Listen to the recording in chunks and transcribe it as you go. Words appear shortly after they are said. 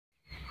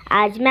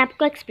आज मैं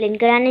आपको एक्सप्लेन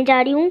कराने जा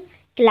रही हूँ।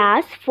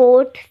 क्लास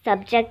 4th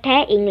सब्जेक्ट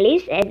है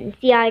English,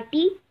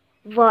 NCERT,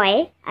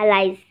 boy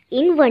allies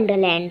in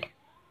Wonderland.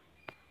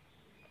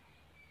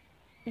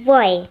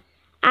 Boy,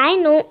 I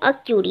know a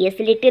curious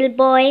little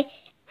boy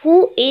who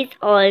is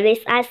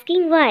always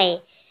asking why.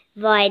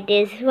 Why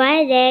this, why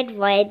that,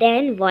 why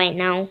then, why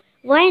now,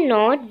 why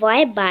not, why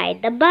by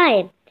the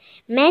by.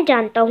 मैं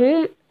जानता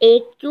हूँ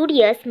एक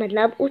curious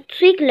मतलब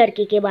उत्सुक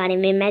लड़के के बारे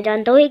में। मैं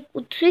जानता हूँ एक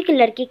उत्सुक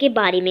लड़के के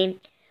बारे में।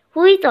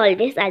 Who is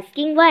always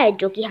asking why,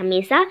 जो कि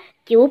हमेशा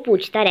क्यों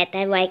पूछता रहता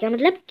है। वाई का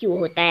मतलब क्यों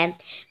होता है।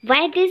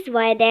 Why this,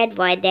 Y that,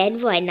 Y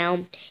then, Y now,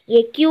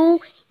 ये क्यों,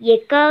 ये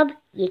कब,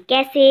 ये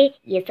कैसे,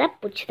 ये सब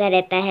पूछता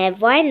रहता है।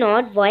 Why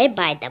not, Y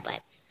by the by.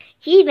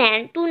 He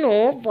went to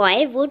know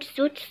why would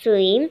should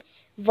swim,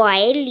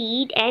 Y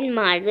lead and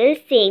Marvel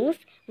sings,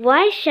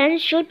 Y sun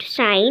should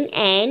shine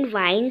and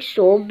wine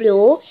show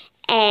blow,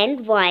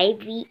 and why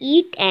we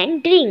eat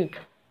and drink.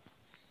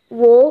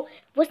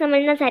 वो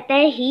समझना चाहता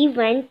है। He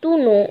went to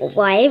know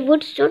why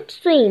would should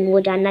swim, वो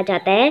जानना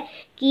चाहता है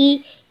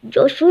कि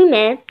जो स्विम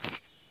है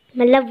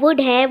मतलब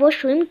वुड है वो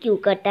स्विम क्यों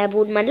करता है।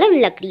 वुड मतलब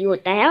लकड़ी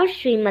होता है और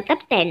स्विम मतलब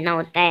तैरना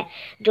होता है।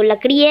 जो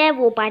लकड़ी है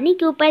वो पानी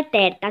के ऊपर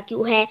तैरता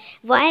क्यों है।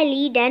 Y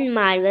lead and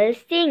Marvel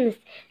sings,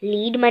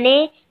 lead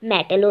मने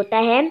मेटल होता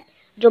है,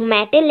 जो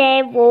मेटल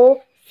है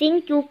वो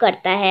सिंग क्यों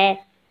करता है।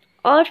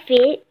 और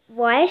फिर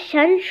Y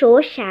sun show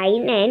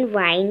shine and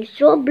wine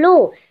show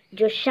blow,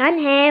 जो सन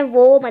है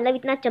वो मतलब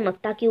इतना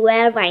चमकता क्यों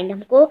है और वाइन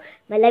हमको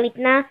मतलब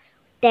इतना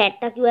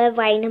तैरता क्यों है।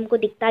 वाइन हमको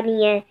दिखता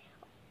नहीं है,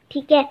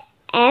 ठीक है।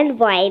 And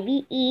why we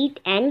eat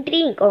and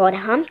drink, और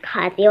हम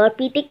खाते और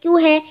पीते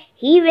क्यों है।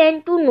 He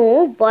went to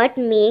know what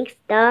makes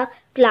the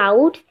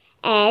clouds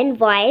and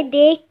why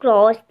they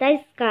cross the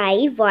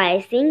sky, Y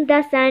Singh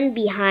the sun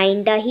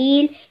behind the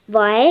hill,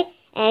 Y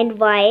and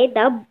why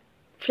the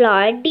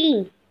flower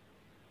D.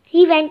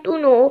 He went to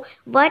know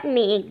what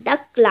make the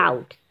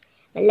clouds,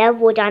 मतलब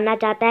वो जानना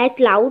चाहता है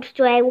clouds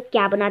जो है वो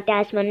क्या बनाते हैं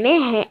आसमान में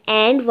है।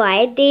 And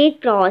why they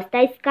cross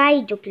the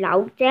sky, जो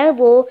क्लाउड्स है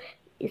वो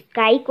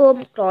स्काई को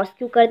क्रॉस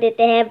क्यों कर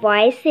देते हैं।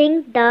 Y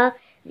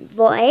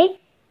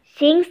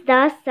sings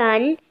the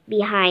sun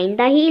behind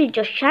the हिल,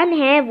 जो सन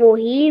है वो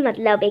हिल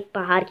मतलब एक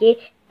पहाड़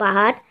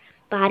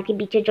के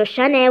पीछे जो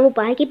सन है वो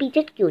पहाड़ के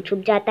पीछे क्यों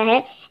छुप जाता है।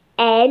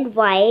 And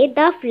why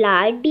the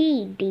flower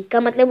D, D का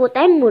मतलब होता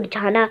है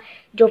मुरझाना,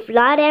 जो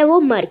फ्लावर है वो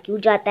मर क्यों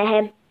जाता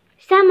है।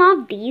 सम of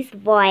these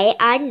Y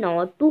are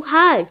not to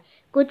hard,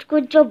 कुछ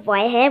जो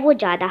वाई है वो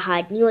ज़्यादा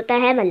हार्ड नहीं होता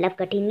है, मतलब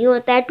कठिन नहीं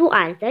होता है। To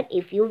answer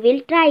if you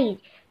will try,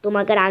 तुम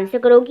अगर आंसर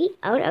करोगी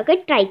और अगर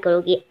ट्राई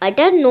करोगी।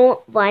 अटर no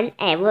one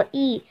ever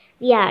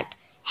yacht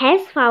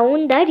has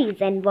found the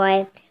reason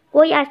why,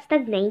 कोई आज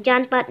तक नहीं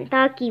जान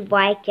पाता कि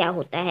वाई क्या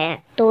होता है।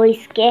 तो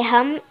इसके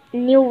हम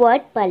न्यू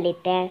वर्ड पढ़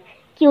लेते हैं।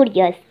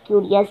 क्यूरियस,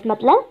 क्यूरियस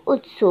मतलब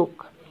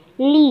उत्सुक।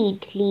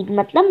 लीड, लीड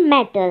मतलब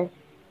मेटल।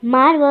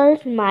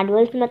 मार्वल्स,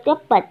 मार्वल्स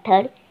मतलब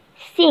पत्थर।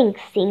 सिंक,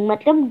 सिंक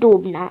मतलब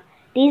डूबना।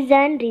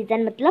 रीज़न,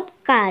 रीज़न मतलब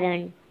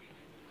कारण।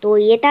 तो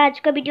ये था आज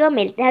का वीडियो,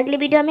 मिलते हैं अगले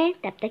वीडियो में,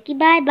 तब तक की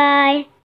बाय बाय।